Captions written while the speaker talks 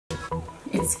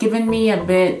It's given me a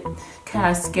bit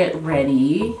casket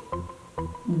ready,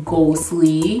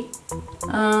 ghostly.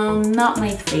 Not my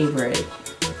favorite.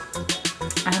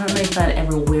 I don't know if I'd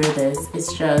ever wear this.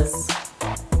 It's just,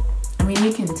 I mean,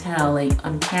 you can tell like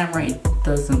on camera it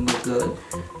doesn't look good.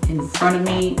 In front of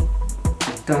me,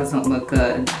 it doesn't look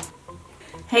good.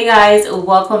 Hey guys,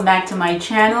 welcome back to my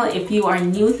channel. If you are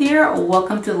new here,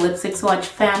 welcome to the Lipstick Swatch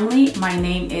family. My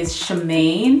name is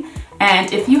Shemaine,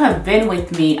 and if you have been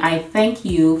with me, I thank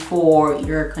you for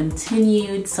your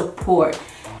continued support.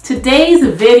 Today's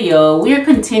video, we're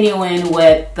continuing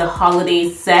with the holiday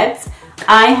set.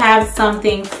 I have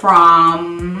something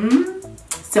from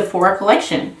Sephora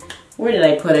Collection. Where did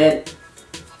I put it?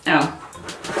 Oh.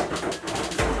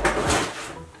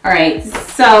 Alright,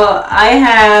 so I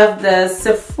have the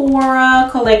Sephora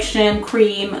Collection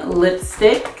Cream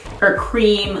Lipstick, or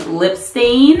Cream Lip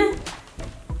Stain.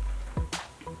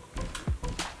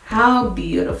 How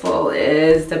beautiful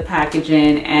is the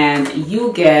packaging, and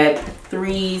you get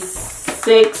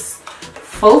 6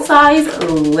 full-size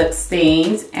lip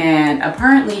stains, and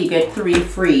apparently you get 3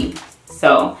 free.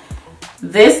 So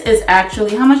this is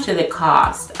actually, how much did it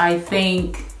cost? I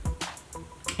think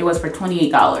it was for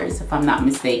 $28 if I'm not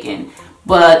mistaken,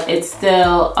 but it's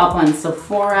still up on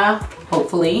Sephora,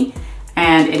 hopefully,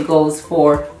 and it goes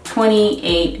for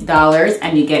 $28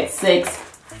 and you get 6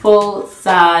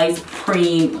 full-size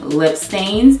cream lip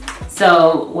stains.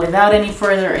 So without any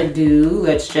further ado,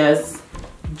 let's just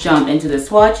jump into the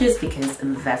swatches because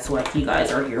that's what you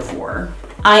guys are here for.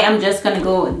 I am just gonna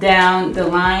go down the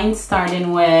line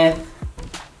starting with,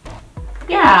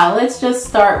 yeah, let's just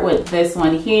start with this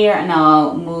one here and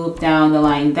I'll move down the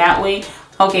line that way.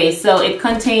 Okay, so it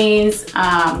contains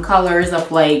colors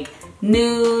of like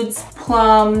nudes,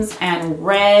 plums, and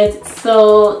red.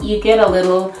 So you get a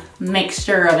little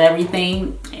mixture of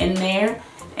everything in there.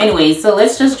 Anyway, so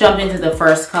let's just jump into the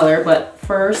first color. But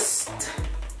first,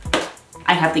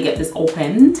 I have to get this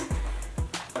opened.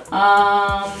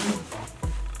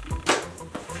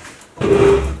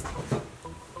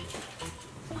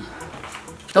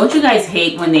 Don't you guys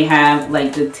hate when they have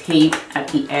like the tape at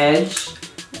the edge?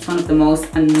 It's one of the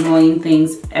most annoying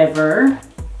things ever.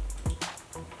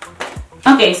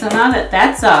 Okay, so now that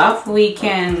that's off, we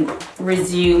can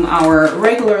resume our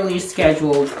regularly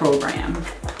scheduled program.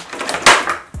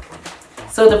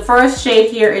 So the first shade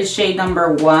here is shade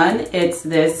number 1. It's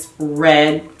this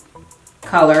red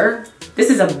color. This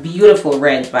is a beautiful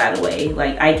red, by the way.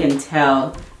 Like, I can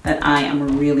tell that I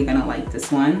am really gonna like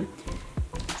this one.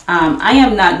 I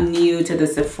am not new to the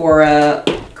Sephora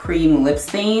cream lip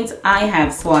stains. I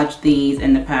have swatched these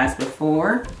in the past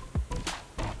before.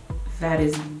 That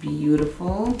is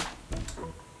beautiful.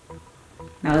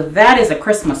 Now that is a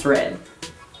Christmas red.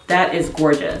 That is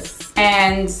gorgeous.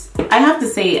 And I have to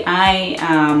say, I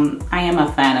am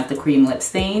a fan of the cream lip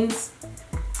stains.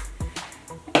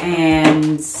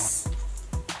 And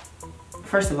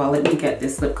first of all, let me get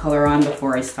this lip color on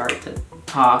before I start to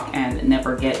talk and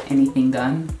never get anything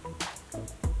done.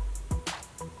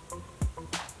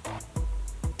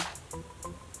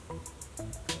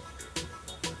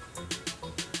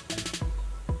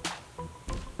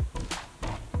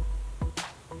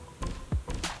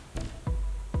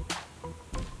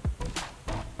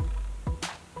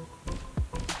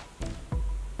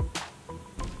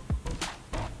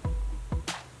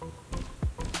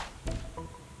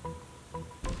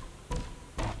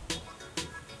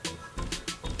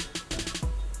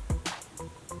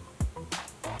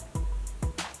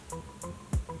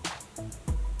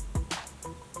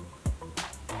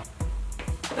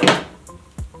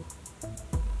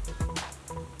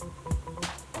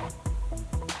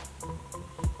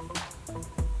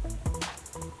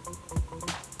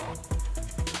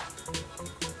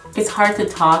 It's hard to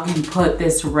talk and put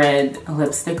this red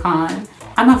lipstick on.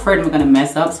 I'm afraid I'm gonna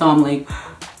mess up, so I'm like,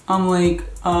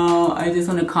 I just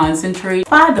wanna concentrate.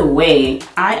 By the way,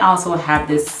 I also have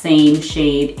this same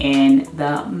shade in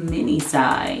the mini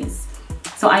size.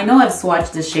 So I know I've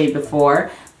swatched this shade before,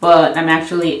 but I'm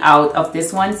actually out of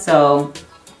this one, so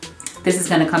this is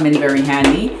gonna come in very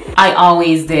handy. I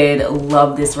always did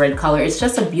love this red color. It's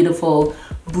just a beautiful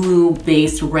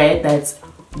blue-based red that's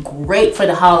great for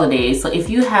the holidays. So if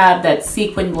you have that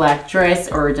sequin black dress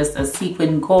or just a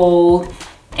sequin gold,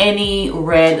 any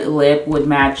red lip would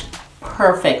match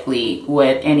perfectly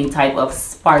with any type of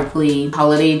sparkly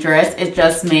holiday dress. It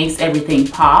just makes everything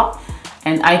pop.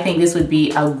 And I think this would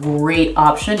be a great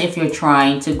option if you're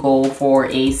trying to go for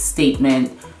a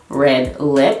statement red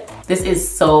lip. This is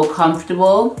so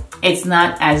comfortable. It's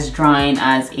not as drying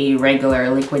as a regular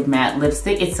liquid matte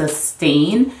lipstick. It's a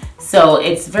stain So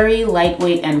it's very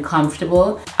lightweight and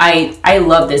comfortable. I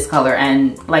love this color,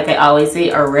 and like I always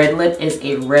say, a red lip is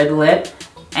a red lip,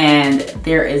 and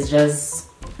there is just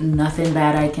nothing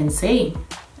bad I can say.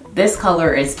 This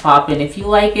color is popping. If you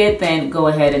like it, then go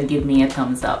ahead and give me a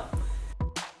thumbs up.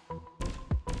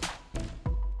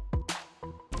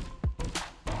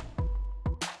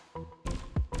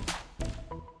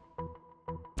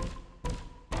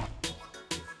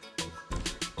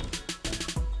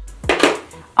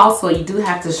 Also, you do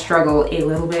have to struggle a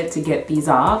little bit to get these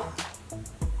off.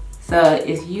 So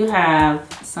if you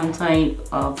have some type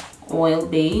of oil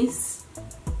base,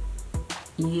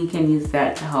 you can use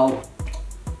that to help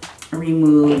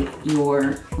remove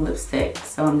your lipstick.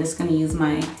 So I'm just gonna use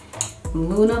my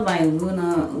Luna by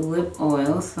Luna lip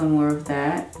oil, some more of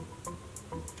that.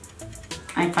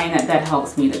 I find that that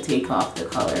helps me to take off the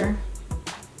color.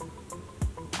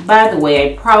 By the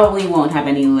way, I probably won't have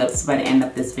any lips by the end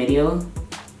of this video,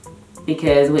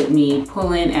 because with me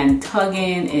pulling and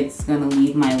tugging, it's gonna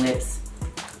leave my lips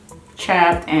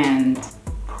chapped and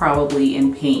probably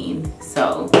in pain.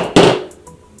 So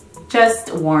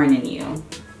just warning you.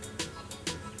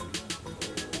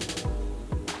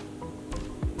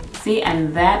 See,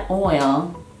 and that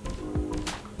oil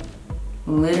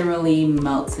literally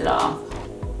melts it off.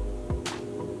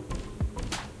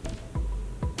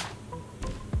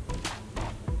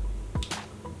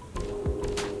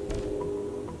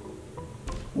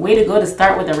 Way to go to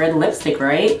start with a red lipstick,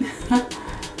 right?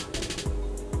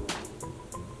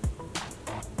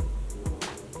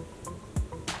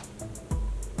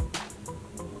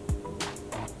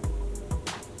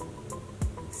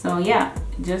 So yeah,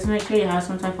 just make sure you have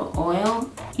some type of oil.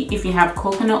 If you have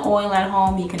coconut oil at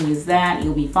home, you can use that.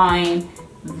 You'll be fine.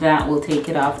 That will take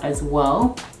it off as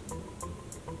well.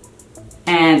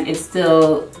 And it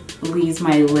still leaves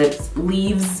my lips,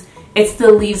 it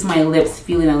still leaves my lips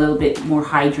feeling a little bit more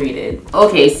hydrated.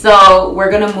 Okay, so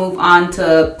we're gonna move on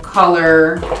to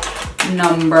color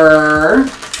number,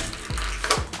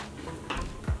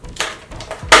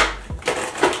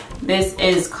 this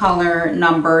is color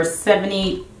number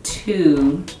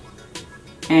 72,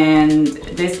 and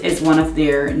this is one of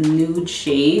their nude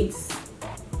shades.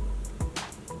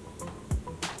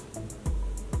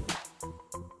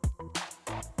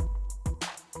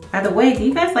 By the way, do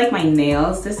you guys like my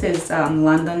nails? This is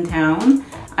London Town.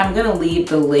 I'm gonna leave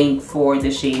the link for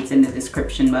the shades in the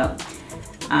description, but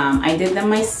I did them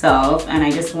myself and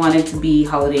I just wanted to be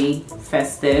holiday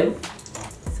festive.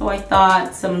 So I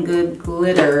thought some good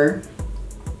glitter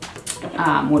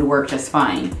would work just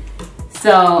fine.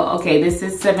 So, okay, this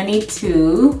is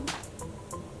 72.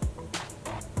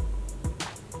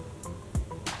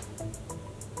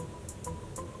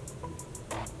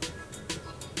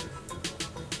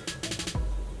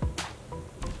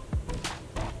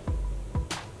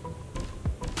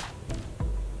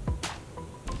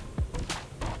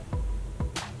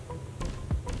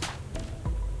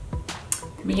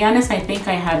 To be honest, I think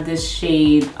I have this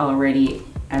shade already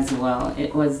as well.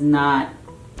 It was not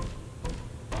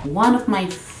one of my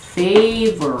favorites,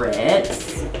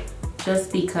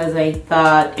 just because I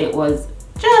thought it was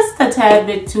just a tad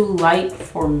bit too light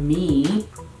for me.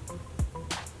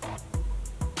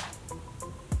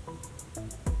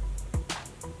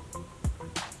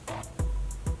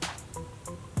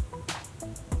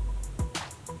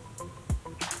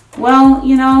 Well,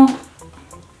 you know,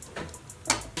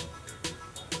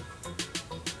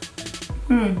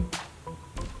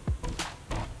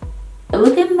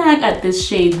 looking back at this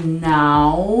shade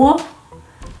now,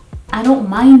 I don't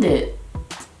mind it.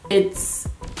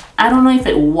 I don't know if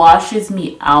it washes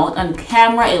me out. On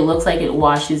camera, it looks like it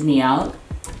washes me out.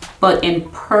 But in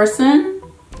person,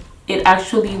 it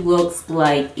actually looks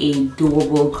like a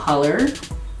doable color.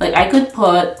 Like I could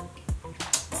put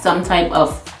some type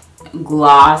of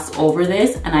gloss over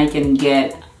this and I can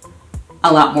get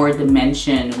a lot more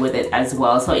dimension with it as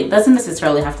well. So it doesn't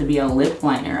necessarily have to be a lip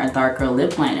liner, a darker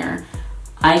lip liner.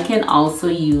 I can also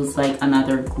use like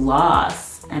another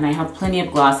gloss, and I have plenty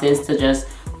of glosses to just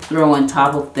throw on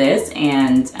top of this,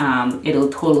 and it'll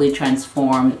totally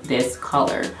transform this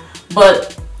color.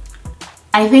 But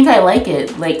I think I like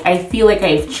it. Like I feel like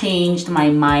I've changed my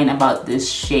mind about this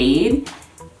shade.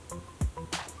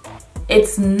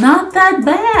 It's not that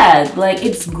bad. Like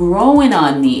it's growing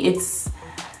on me.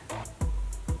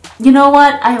 You know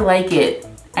what? I like it.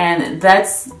 And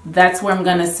that's where I'm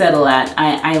gonna settle at.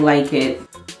 I like it.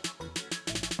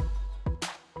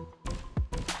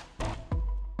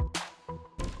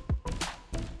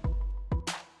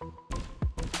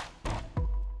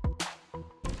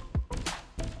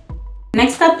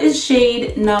 Next up is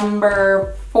shade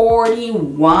number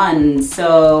 41.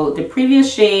 So the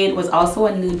previous shade was also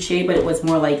a nude shade, but it was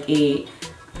more like a,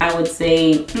 I would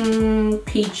say,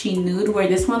 peachy nude, where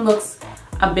this one looks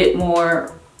a bit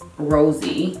more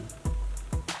rosy.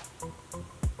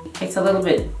 It's a little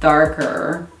bit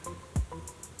darker.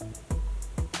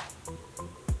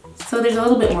 So there's a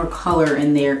little bit more color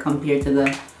in there compared to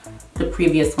the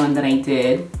previous one that I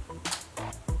did.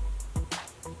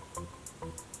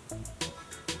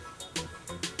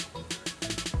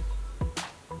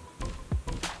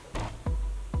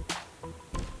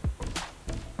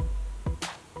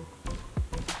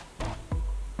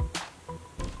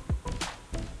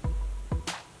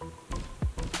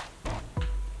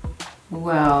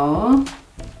 Well,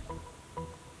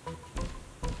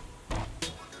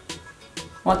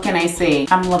 what can I say?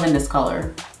 I'm loving this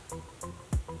color.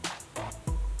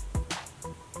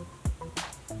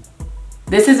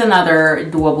 This is another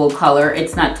doable color.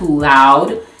 It's not too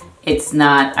loud. It's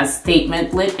not a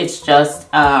statement lip. It's just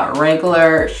a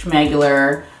regular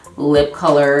schmegular lip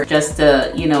color, just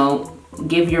to, you know,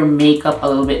 give your makeup a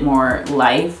little bit more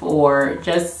life, or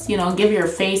just, you know, give your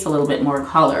face a little bit more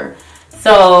color.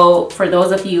 So for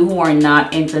those of you who are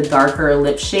not into darker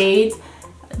lip shades,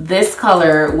 this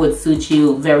color would suit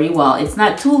you very well. It's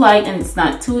not too light and it's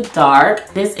not too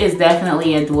dark. This is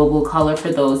definitely a doable color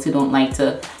for those who don't like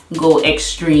to go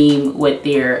extreme with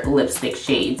their lipstick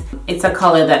shades. It's a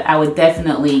color that I would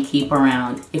definitely keep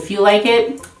around. If you like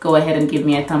it, go ahead and give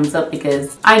me a thumbs up,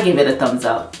 because I give it a thumbs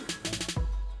up.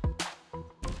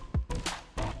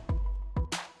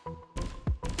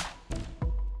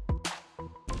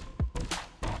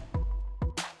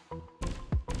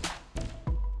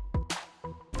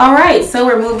 All right, so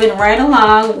we're moving right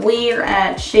along. We're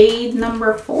at shade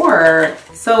number 4.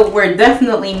 So we're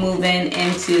definitely moving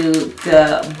into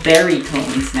the berry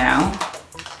tones now.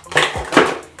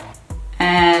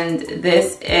 And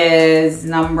this is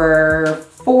number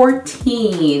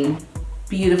 14,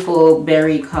 beautiful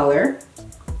berry color.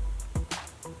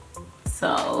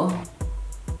 So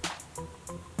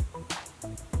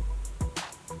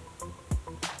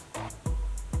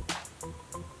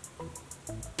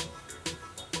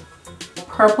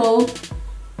purple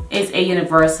is a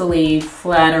universally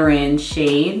flattering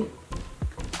shade.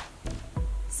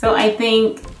 So I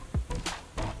think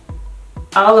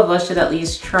all of us should at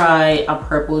least try a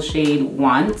purple shade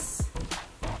once,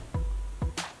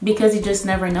 because you just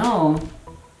never know.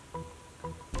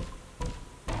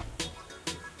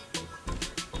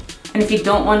 And if you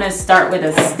don't want to start with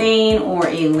a stain or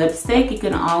a lipstick, you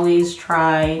can always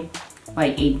try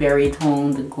like a berry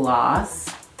toned gloss,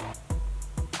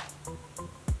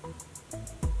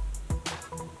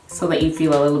 so that you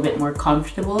feel a little bit more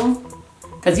comfortable,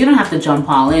 because you don't have to jump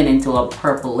all into a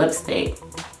purple lipstick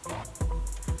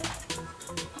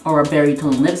or a berry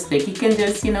tone lipstick. You can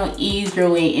just, you know, ease your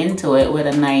way into it with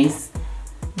a nice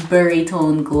berry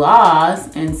tone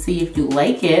gloss and see if you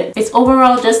like it. It's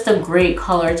overall just a great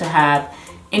color to have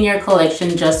in your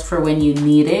collection just for when you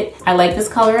need it. I like this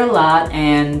color a lot,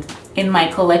 and in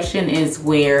my collection is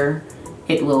where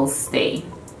it will stay.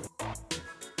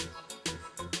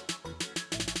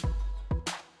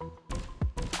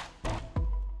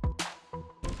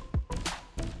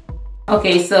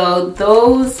 Okay, so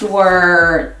those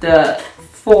were the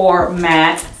 4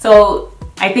 mattes. So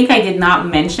I think I did not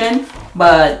mention,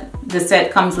 but the set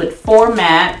comes with 4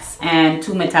 mattes and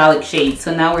 2 metallic shades.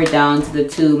 So now we're down to the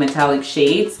 2 metallic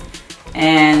shades.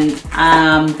 And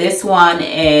this one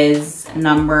is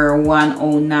number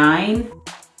 109.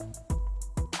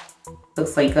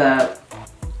 Looks like a,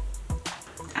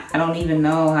 I don't even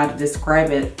know how to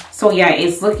describe it. So yeah,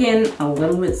 it's looking a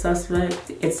little bit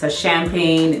suspect. It's a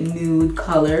champagne nude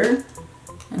color.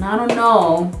 And I don't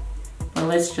know, but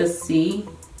let's just see.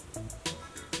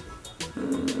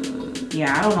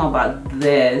 Yeah, I don't know about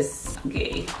this.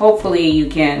 Okay, hopefully you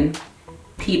can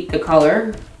peep the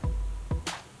color.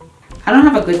 I don't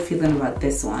have a good feeling about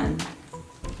this one.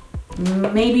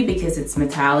 Maybe because it's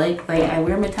metallic. Like, I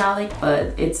wear metallic,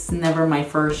 but it's never my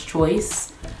first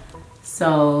choice.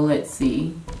 So let's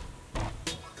see.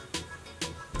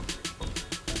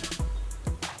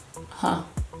 Huh.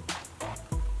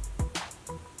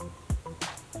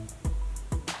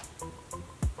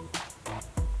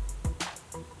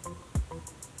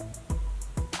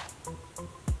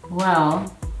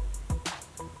 Well,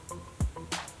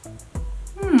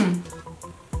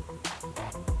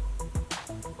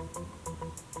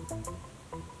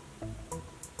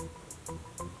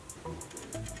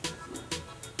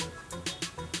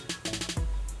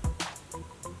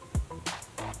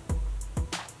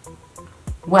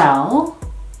 well,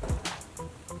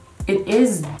 it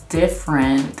is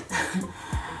different.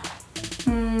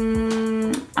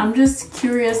 I'm just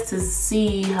curious to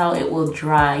see how it will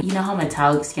dry. You know how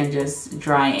metallics can just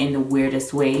dry in the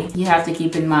weirdest way? You have to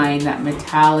keep in mind that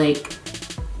metallic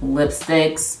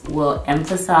lipsticks will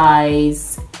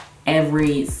emphasize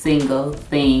every single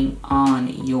thing on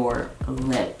your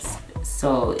lips.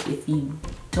 So if you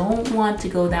don't want to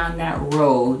go down that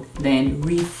road, then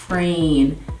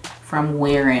refrain from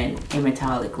wearing a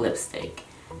metallic lipstick.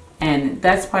 And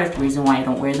that's part of the reason why I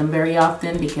don't wear them very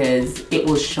often, because it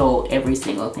will show every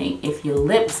single thing. If your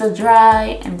lips are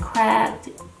dry and cracked,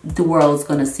 the world's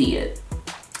gonna see it.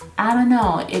 I don't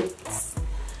know, it's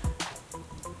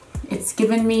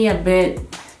giving me a bit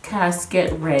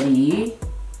casket ready,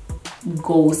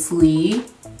 ghostly,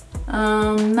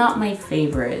 not my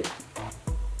favorite.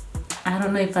 I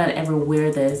don't know if I'd ever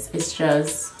wear this. It's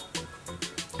just,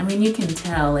 I mean, you can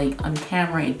tell like on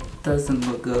camera it doesn't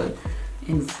look good.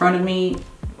 In front of me,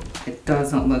 it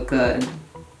doesn't look good.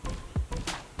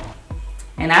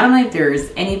 And I don't know if there's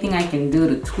anything I can do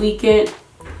to tweak it,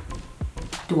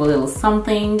 do a little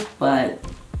something, but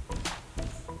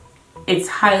it's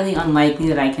highly unlikely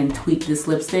that I can tweak this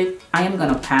lipstick. I am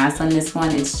gonna pass on this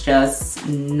one. It's just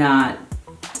not,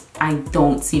 I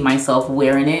don't see myself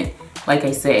wearing it. Like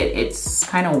I said, it's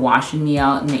kind of washing me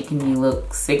out and making me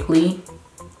look sickly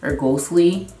or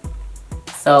ghostly.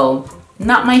 So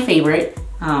not my favorite.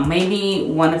 Maybe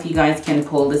one of you guys can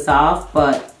pull this off,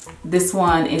 but this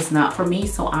one is not for me,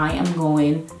 so I am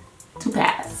going to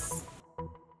pass.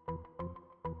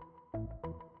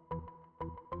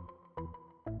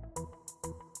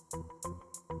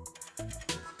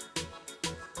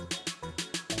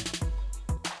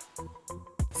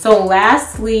 So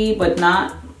lastly, but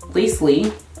not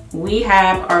leastly, we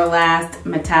have our last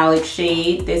metallic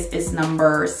shade. This is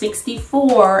number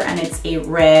 64 and it's a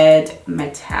red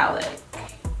metallic.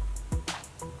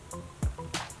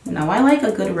 Now I like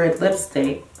a good red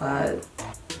lipstick, but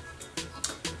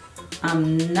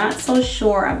I'm not so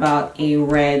sure about a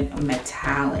red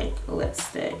metallic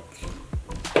lipstick.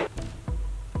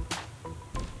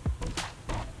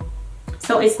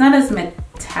 So it's not as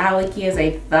metallic-y as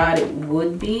I thought it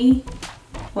would be.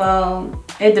 Well,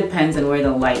 it depends on where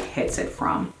the light hits it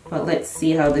from. But let's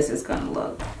see how this is gonna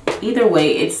look. Either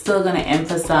way, it's still gonna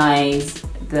emphasize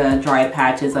the dry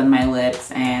patches on my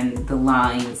lips and the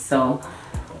lines. So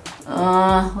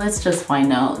let's just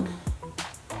find out.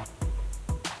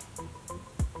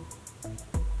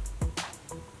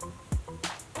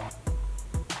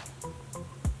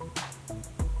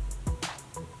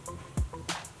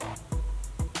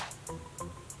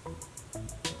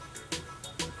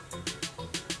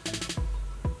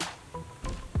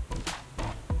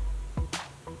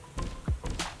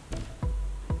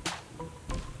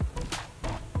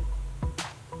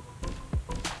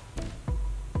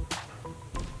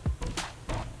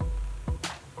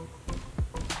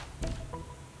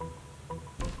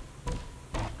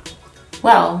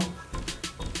 Well,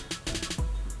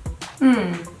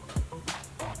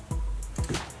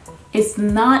 it's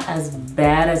not as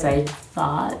bad as I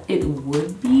thought it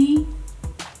would be.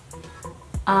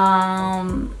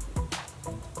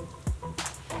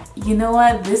 You know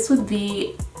what? This would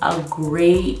be a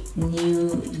great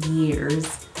New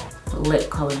Year's lip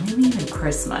color, maybe even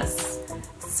Christmas.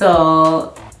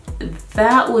 So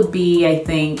that would be, I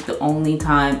think, the only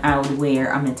time I would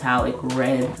wear a metallic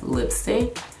red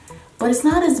lipstick. But it's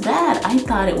not as bad. I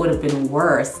thought it would have been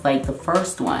worse, like the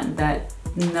first one.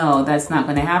 No, that's not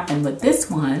gonna happen. But this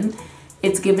one,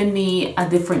 it's given me a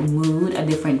different mood, a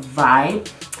different vibe.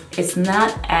 It's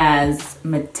not as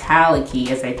metallic-y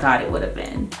as I thought it would have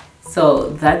been. So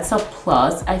that's a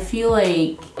plus. I feel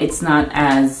like it's not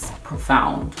as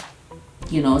profound.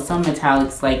 You know, some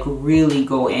metallics like really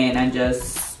go in and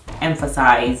just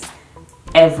emphasize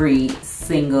every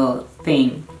single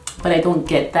thing. But I don't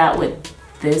get that with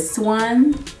this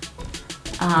one,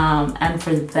 and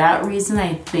for that reason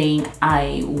I think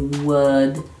I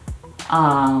would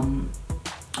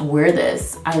wear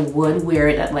this. I would wear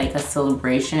it at like a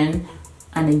celebration,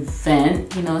 an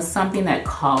event, you know, something that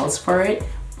calls for it.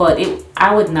 But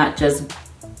I would not just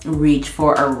reach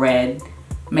for a red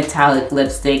metallic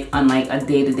lipstick on like a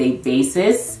day-to-day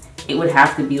basis. It would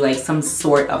have to be like some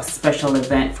sort of special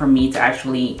event for me to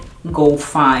actually go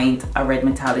find a red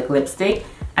metallic lipstick.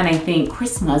 And I think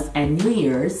Christmas and New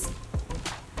Year's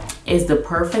is the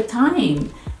perfect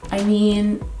time. I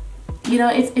mean, you know,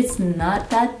 it's not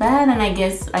that bad, and I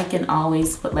guess I can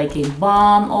always put like a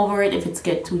balm over it if it's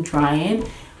get too drying,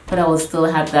 but I will still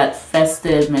have that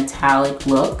festive metallic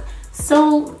look.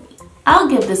 So I'll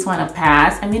give this one a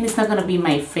pass. I mean, it's not gonna be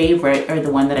my favorite or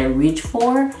the one that I reach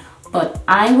for, but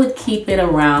I would keep it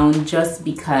around just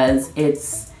because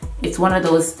it's it's one of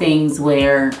those things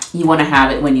where you want to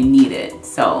have it when you need it.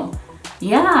 So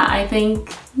yeah, I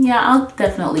think, yeah, I'll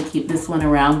definitely keep this one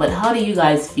around. But how do you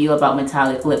guys feel about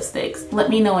metallic lipsticks? Let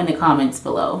me know in the comments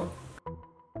below.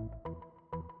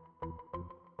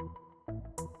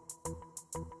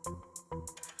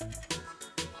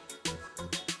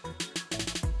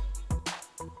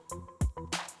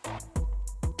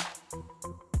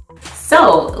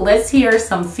 So let's hear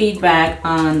some feedback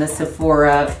on the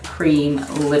Sephora cream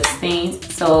lip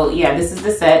stains. So yeah, this is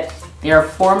the set. There are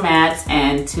 4 mattes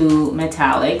and 2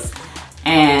 metallics.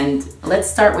 And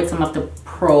let's start with some of the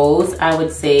pros. I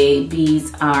would say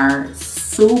these are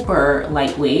super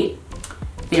lightweight.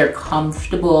 They're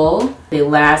comfortable. They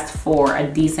last for a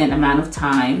decent amount of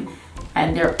time.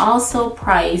 And they're also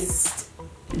priced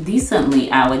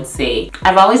decently, I would say.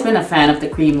 I've always been a fan of the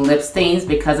cream lip stains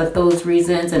because of those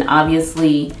reasons, and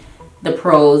obviously the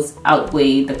pros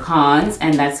outweigh the cons,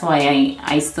 and that's why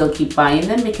I still keep buying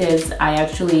them, because I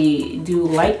actually do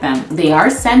like them. They are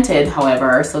scented,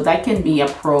 however, so that can be a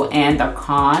pro and a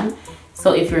con.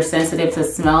 So if you're sensitive to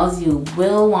smells, you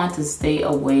will want to stay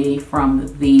away from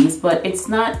these, but it's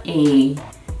not a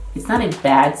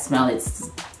bad smell.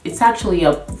 It's actually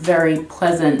a very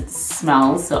pleasant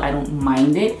smell, so I don't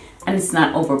mind it. And it's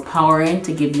not overpowering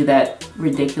to give you that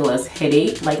ridiculous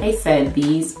headache. Like I said,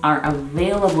 these are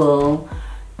available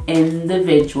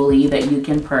individually that you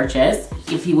can purchase.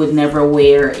 If you would never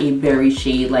wear a berry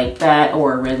shade like that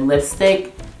or a red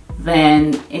lipstick,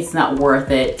 then it's not worth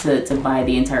it to buy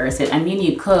the entire set. I mean,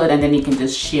 you could, and then you can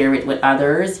just share it with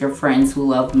others, your friends who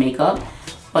love makeup.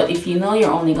 But if you know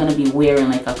you're only gonna be wearing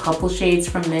like a couple shades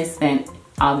from this, then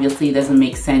obviously it doesn't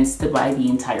make sense to buy the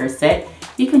entire set.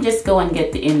 You can just go and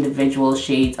get the individual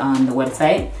shades on the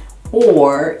website,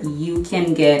 or you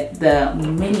can get the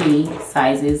mini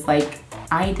sizes like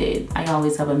I did. I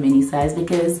always have a mini size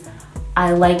because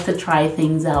I like to try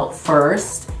things out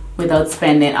first without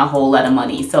spending a whole lot of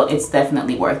money. So it's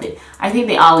definitely worth it. I think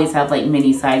they always have like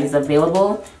mini sizes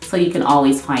available, so you can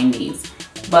always find these.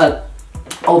 But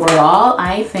overall,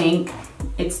 I think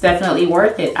it's definitely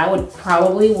worth it. I would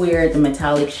probably wear the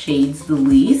metallic shades the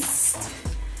least,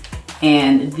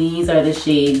 and these are the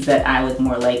shades that I would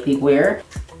more likely wear.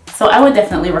 So I would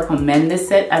definitely recommend this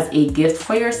set as a gift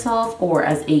for yourself or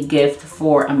as a gift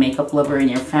for a makeup lover in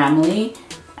your family.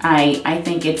 I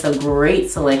think it's a great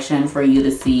selection for you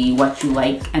to see what you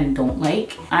like and don't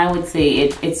like. I would say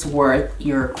it's worth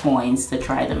your coins to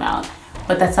try them out.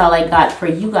 But that's all I got for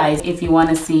you guys. If you want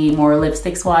to see more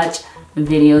lipstick swatch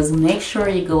videos, make sure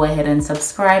you go ahead and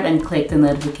subscribe and click the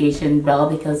notification bell,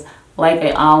 because like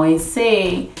I always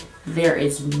say, there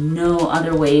is no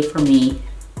other way for me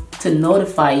to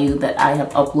notify you that I have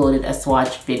uploaded a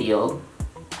swatch video.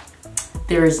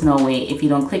 There is no way. If you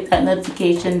don't click that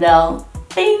notification bell,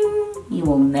 bing, you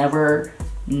will never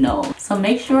know. So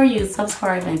make sure you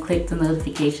subscribe and click the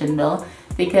notification bell,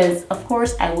 because of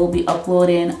course I will be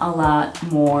uploading a lot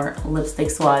more lipstick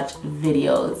swatch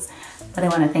videos. But I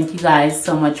want to thank you guys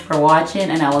so much for watching,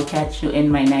 and I will catch you in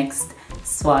my next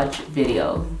swatch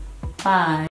video. Bye.